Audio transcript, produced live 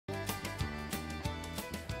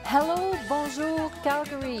Hello, bonjour,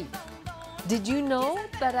 Calgary. Did you know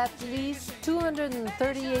that at least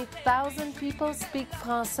 238,000 people speak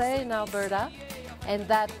Français in Alberta and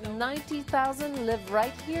that 90,000 live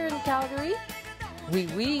right here in Calgary? Oui,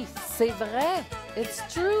 oui, c'est vrai. It's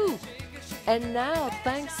true. And now,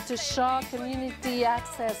 thanks to Shaw Community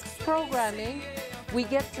Access Programming, we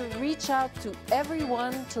get to reach out to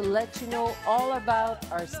everyone to let you know all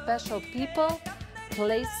about our special people,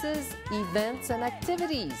 places, events, and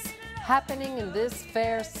activities happening in this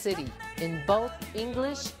fair city in both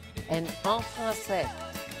English and en français.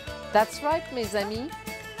 That's right, mes amis.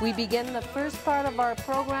 We begin the first part of our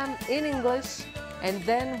program in English and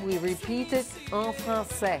then we repeat it en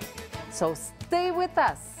français. So stay with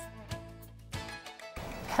us.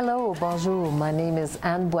 Hello, bonjour. My name is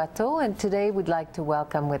Anne Boiteau, and today we'd like to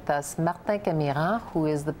welcome with us Martine Camirand, who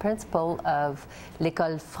is the principal of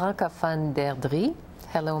L'École Francophone d'Airdrie.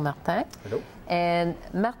 Hello, Martin. Hello. And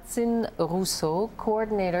Martine Rousseau,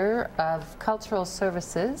 coordinator of cultural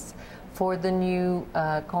services for the new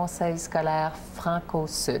Conseil Scolaire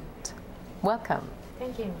FrancoSud. Welcome.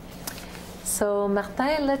 Thank you. So,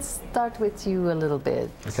 Martin, let's start with you a little bit.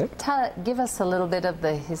 Okay. Give us a little bit of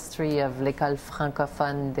the history of L'École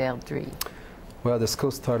Francophone d'Airdrie. Well, the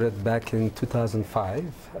school started back in 2005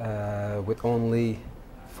 with only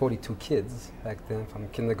 42 kids back then, from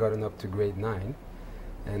kindergarten up to grade 9.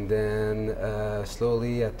 And then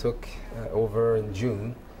slowly I took over in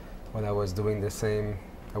June when I was doing the same.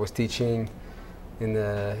 I was teaching in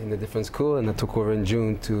a different school, and I took over in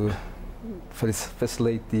June to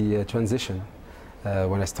facilitate the transition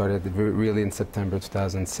when I started really in September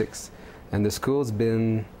 2006. And the school's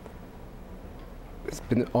been, it's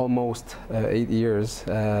been almost 8 years,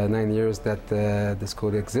 9 years that the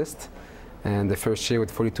school exists. And the first year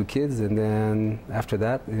with 42 kids, and then after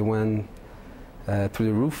that it went through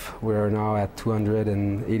the roof. We're now at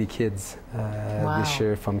 280 kids this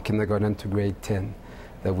year, from kindergarten to grade 10,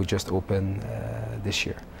 that we just opened this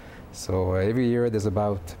year. So every year there's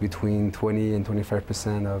about between 20 and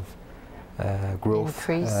 25% of growth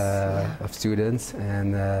of students,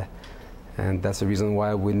 and that's the reason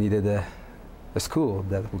why we needed a school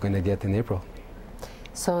that we're going to get in April.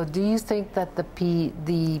 So do you think that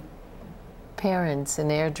the parents in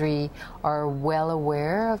Airdrie are well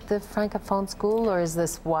aware of the Francophone school, or is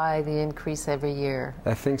this why the increase every year?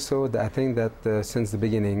 I think so. I think that since the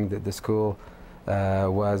beginning the school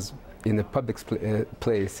was in a public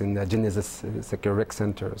place in the Genesis, it's like a rec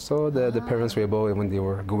center. So the parents were able, when they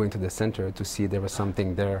were going to the center, to see there was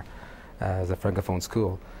something there as a Francophone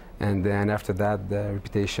school. And then after that, the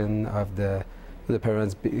reputation of the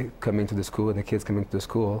parents coming to the school and the kids coming to the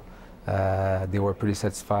school, they were pretty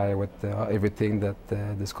satisfied with everything that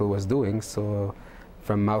the school was doing. So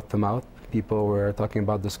from mouth to mouth, people were talking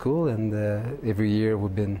about the school, and every year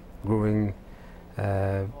we've been growing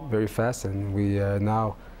very fast, and we are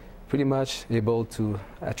now pretty much able to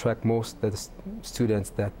attract most of the students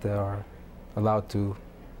that are allowed to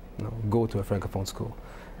go to a Francophone school.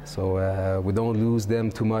 So we don't lose them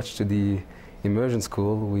too much to the immersion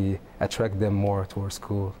school. We attract them more to our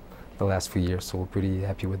school the last few years, so we're pretty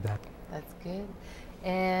happy with that. That's good.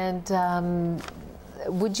 And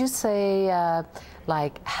would you say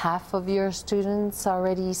like half of your students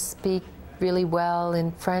already speak really well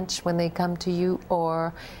in French when they come to you,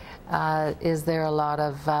 or is there a lot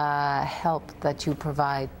of help that you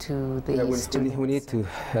provide to the students? We need to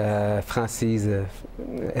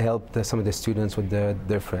help some of the students with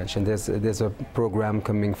their French, and there's a program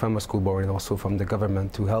coming from a school board and also from the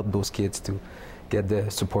government to help those kids to get the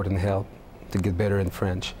support and help to get better in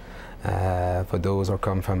French. For those who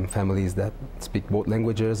come from families that speak both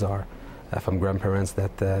languages, or from grandparents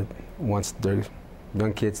that wants their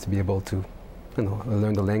young kids to be able to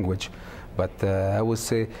learn the language. But I would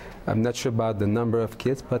say, I'm not sure about the number of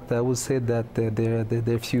kids, but I would say that there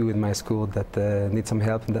are few in my school that need some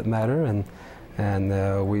help in that matter, and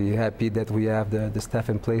we're happy that we have the staff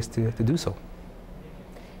in place to do so.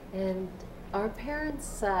 And are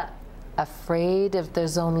parents afraid if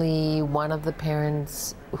there's only one of the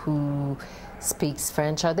parents who speaks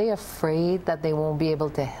French? Are they afraid that they won't be able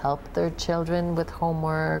to help their children with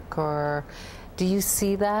homework, or do you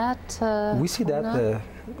see that? We see that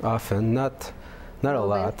often, not a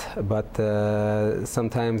lot, but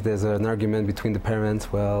sometimes there's an argument between the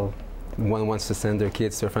parents. Well, one wants to send their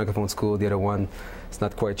kids to a Francophone school, the other one is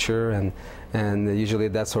not quite sure, and usually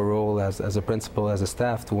that's our role as a principal, as a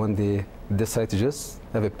staff, to one day decide to just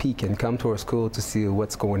have a peek and come to our school to see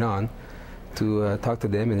what's going on, to talk to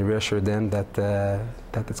them and reassure them that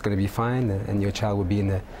that it's going to be fine, and your child will be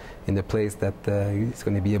in a place that he's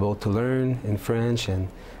going to be able to learn in French and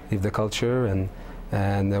live the culture, and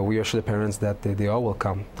And we assure the parents that they are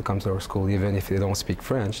welcome to come to our school, even if they don't speak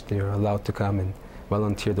French. They are allowed to come and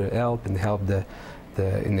volunteer their help and help in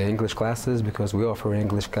the English classes, because we offer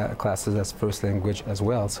English classes as first language as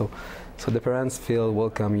well. So the parents feel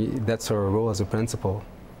welcome. That's our role as a principal,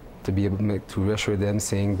 to be able to reassure them,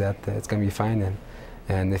 saying that it's going to be fine,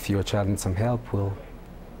 and if your child needs some help, we'll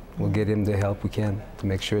get him the help we can to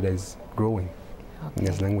make sure that he's growing in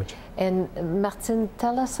his language. And Martine,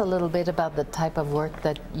 tell us a little bit about the type of work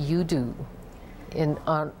that you do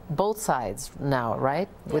on both sides now, right?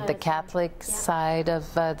 Yeah, with the Catholic side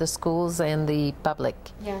of the schools and the public.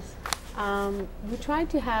 Yes. We try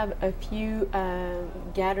to have a few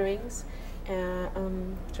gatherings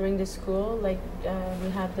during the school, like we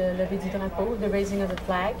have the Levée du Drapeau, the raising of the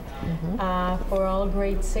flag, for all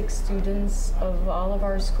grade 6 students of all of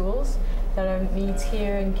our schools that meet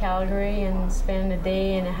here in Calgary and spend a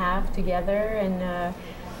day and a half together, and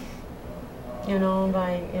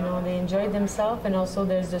they enjoyed themselves, and also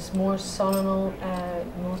there's this more solemn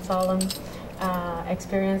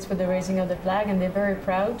experience for the raising of the flag, and they're very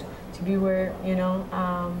proud to be where,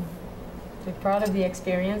 they're proud of the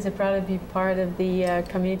experience, they're proud to be part of the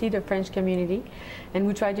community, the French community, and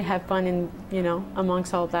we try to have fun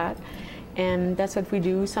amongst all that. And that's what we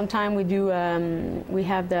do. Sometimes we do, we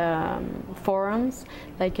have the forums,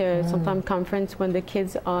 like sometimes conference when the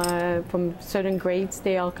kids are from certain grades,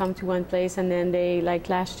 they all come to one place, and then they, like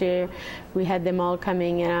last year, we had them all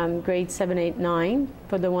coming, grades 7, 8, 9,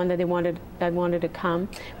 for the one that wanted to come.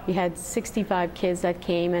 We had 65 kids that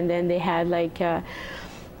came, and then they had like,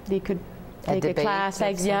 they could take a class,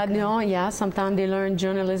 like sometimes they learn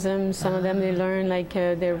journalism, some of them they learn like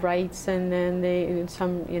their rights, and then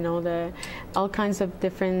all kinds of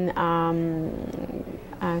different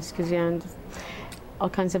all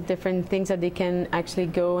kinds of different things that they can actually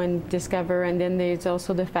go and discover. And then there's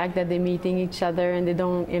also the fact that they're meeting each other, and they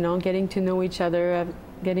don't, getting to know each other,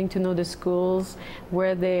 getting to know the schools,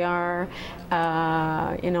 where they are,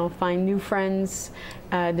 find new friends,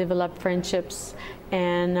 develop friendships.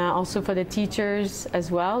 And also for the teachers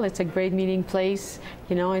as well, it's a great meeting place.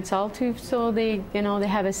 It's all so they, they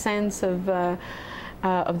have a sense of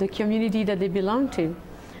the community that they belong to.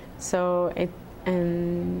 So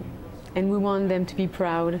and we want them to be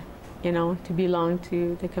proud, to belong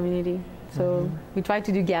to the community. So we try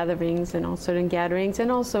to do gatherings, and certain gatherings, and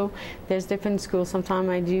also there's different schools. Sometimes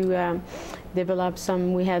I do develop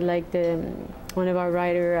some. We had like one of our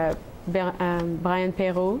writer. Brian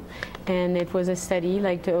Perrault, and it was a study,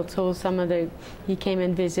 like also he came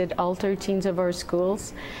and visited all 13 of our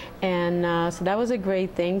schools, and so that was a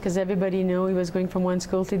great thing, because everybody knew he was going from one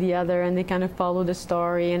school to the other, and they kind of followed the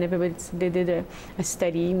story, and they did a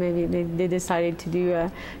study. Maybe they decided to do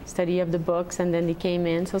a study of the books, and then they came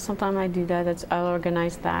in. So sometimes I do that. I'll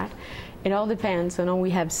organize that. It all depends. We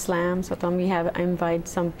have slams. Sometimes I invite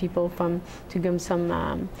some people to give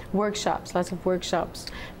some workshops, lots of workshops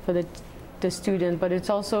for the student. But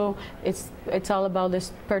it's also it's all about the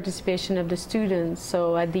participation of the students.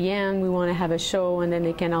 So at the end, we want to have a show, and then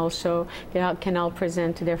they can all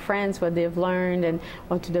present to their friends what they've learned,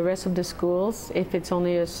 or to the rest of the schools, if it's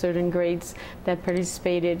only a certain grades that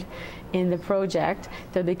participated in the project,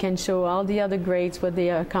 so they can show all the other grades what they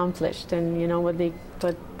accomplished, and what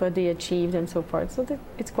they achieved, and so forth. So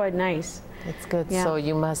it's quite nice. It's good. Yeah. So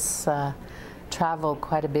you must travel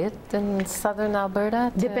quite a bit in southern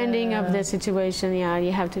Alberta? Depending of the situation, yeah,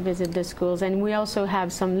 you have to visit the schools. And we also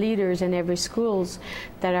have some leaders in every schools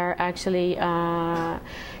that are actually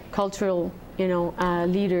cultural,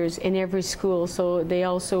 leaders in every school. So they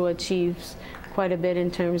also achieve quite a bit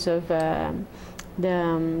in terms of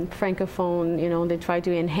the Francophone, they try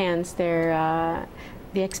to enhance their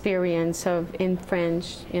the experience in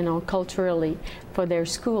French, culturally for their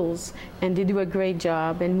schools, and they do a great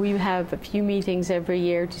job. And we have a few meetings every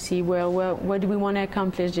year to see, well, what do we want to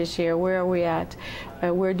accomplish this year? Where are we at?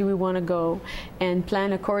 Where do we want to go? And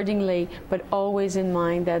plan accordingly, but always in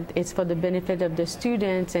mind that it's for the benefit of the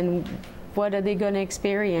students, and what are they going to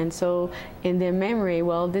experience? So in their memory,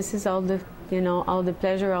 well, this is all the, all the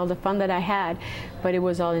pleasure, all the fun that I had, but it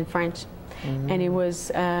was all in French. And it was,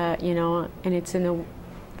 and it's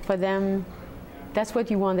for them, that's what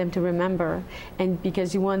you want them to remember. And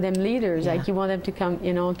because you want them leaders, like you want them to come,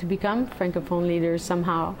 to become Francophone leaders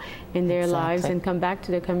somehow in their lives, and come back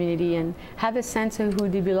to the community and have a sense of who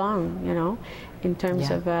they belong, in terms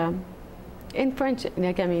of, in French,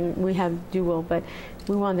 we have dual, but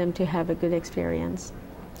we want them to have a good experience.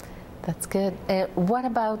 That's good. What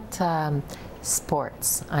about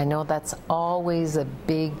sports? I know that's always a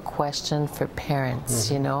big question for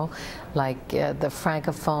parents, like the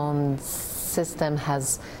Francophone system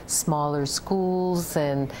has smaller schools,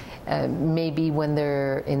 and maybe when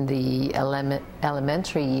they're in the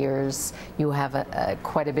elementary years, you have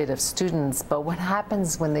quite a bit of students. But what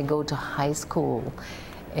happens when they go to high school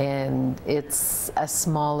and it's a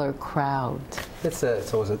smaller crowd?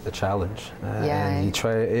 It's always a challenge. Yeah. And you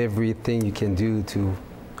try everything you can do to,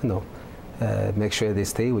 make sure they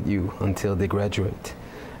stay with you until they graduate.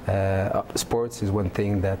 Sports is one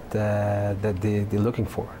thing that they're looking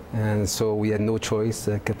for, and so we had no choice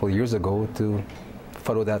a couple of years ago to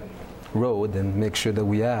follow that road and make sure that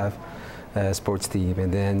we have a sports team.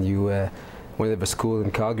 And then whenever a school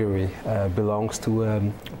in Calgary belongs to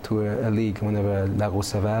a league, whenever La Rose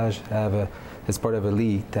Sauvage is part of a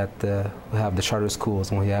league that we have the charter schools,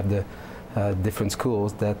 and we have the different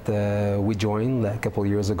schools that we joined a couple of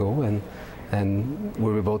years ago, and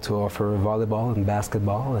we were able to offer volleyball and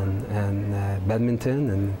basketball and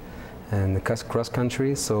badminton and cross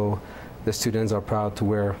country. So the students are proud to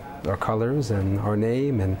wear our colors and our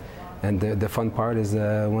name, and the fun part is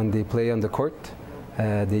when they play on the court,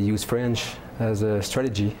 they use French as a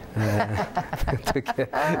strategy to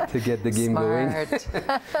get the game going.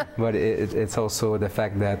 But it's also the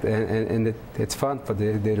fact that, and it's fun for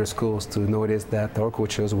the other schools to notice that our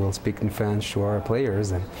coaches will speak in French to our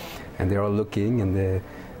players, and they're all looking, and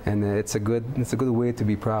it's a good way to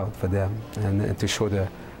be proud for them, and to show that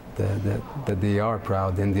they are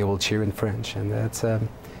proud, and they will cheer in French. And that's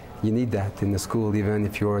you need that in the school, even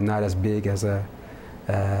if you're not as big as some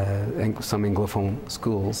Anglophone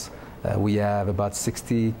schools. We have about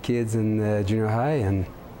 60 kids in junior high, and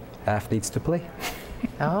half needs to play.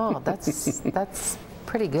 Oh, that's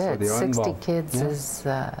pretty good. So 60 kids is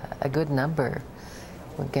a good number.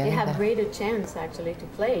 They have greater chance actually to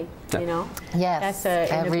play, Yes,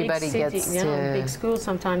 that's everybody in a big city, gets to... in big schools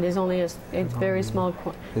sometimes there's only a very small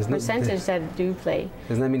percentage that do play.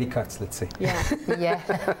 There's not many cuts, let's say. Yeah. Yeah.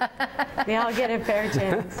 They all get a fair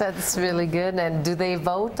chance. That's really good. And do they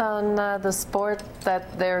vote on the sport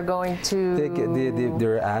that they're going to...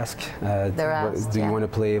 They're asked, do you want to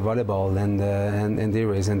play volleyball? And they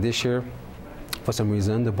raise. And this year, for some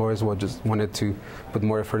reason, the boys just wanted to put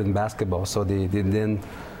more effort in basketball, so they then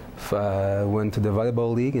went to the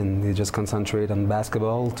volleyball league, and they just concentrate on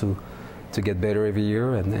basketball to get better every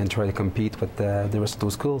year and try to compete with the rest of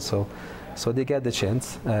those schools. So they get the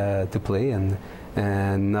chance to play, and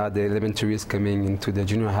now the elementary is coming into the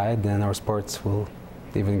junior high, then our sports will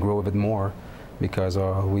even grow a bit more, because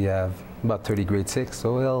we have about 30 grade 6,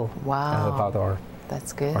 so we'll help out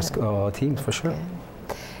our teams for sure. Good.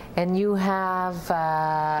 And you have,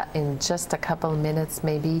 in just a couple of minutes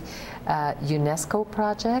maybe, UNESCO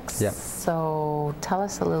projects. Yeah. So tell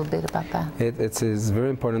us a little bit about that. It's very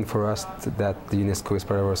important for us that the UNESCO is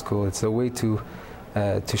part of our school. It's a way to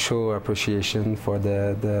show appreciation for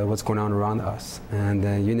what's going on around us. And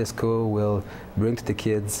UNESCO will bring to the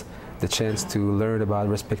kids the chance to learn about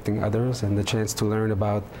respecting others, and the chance to learn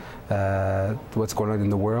about what's going on in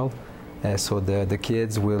the world. So the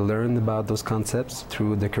kids will learn about those concepts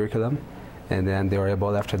through the curriculum, and then they are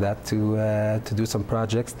able after that to do some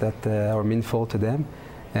projects that are meaningful to them,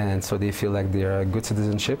 and so they feel like they are a good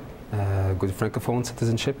citizenship, good Francophone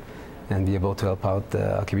citizenship, and be able to help out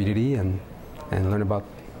the community and learn about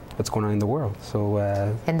what's going on in the world. So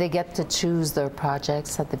and they get to choose their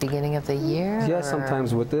projects at the beginning of the year? Yeah,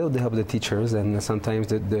 sometimes they'll help the teachers, and sometimes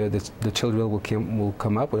the children will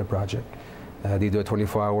come up with a project. They do it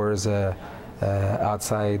 24 hours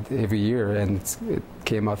outside every year, and it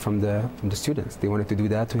came out from the students. They wanted to do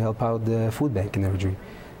that to help out the food bank in Airdrie,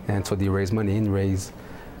 and so they raise money and raise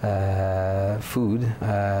food,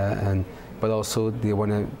 but also they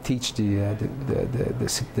want to teach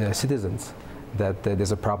the citizens that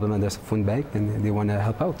there's a problem and there's a food bank, and they want to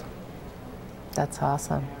help out. That's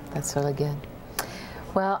awesome. That's really good.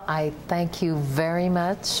 Well, I thank you very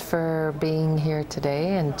much for being here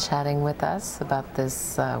today and chatting with us about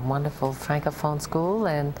this wonderful Francophone school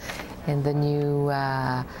and the new,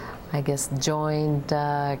 I guess, joined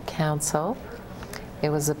council. It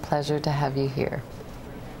was a pleasure to have you here.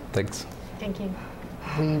 Thanks. Thank you.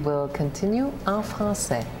 We will continue en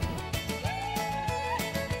français.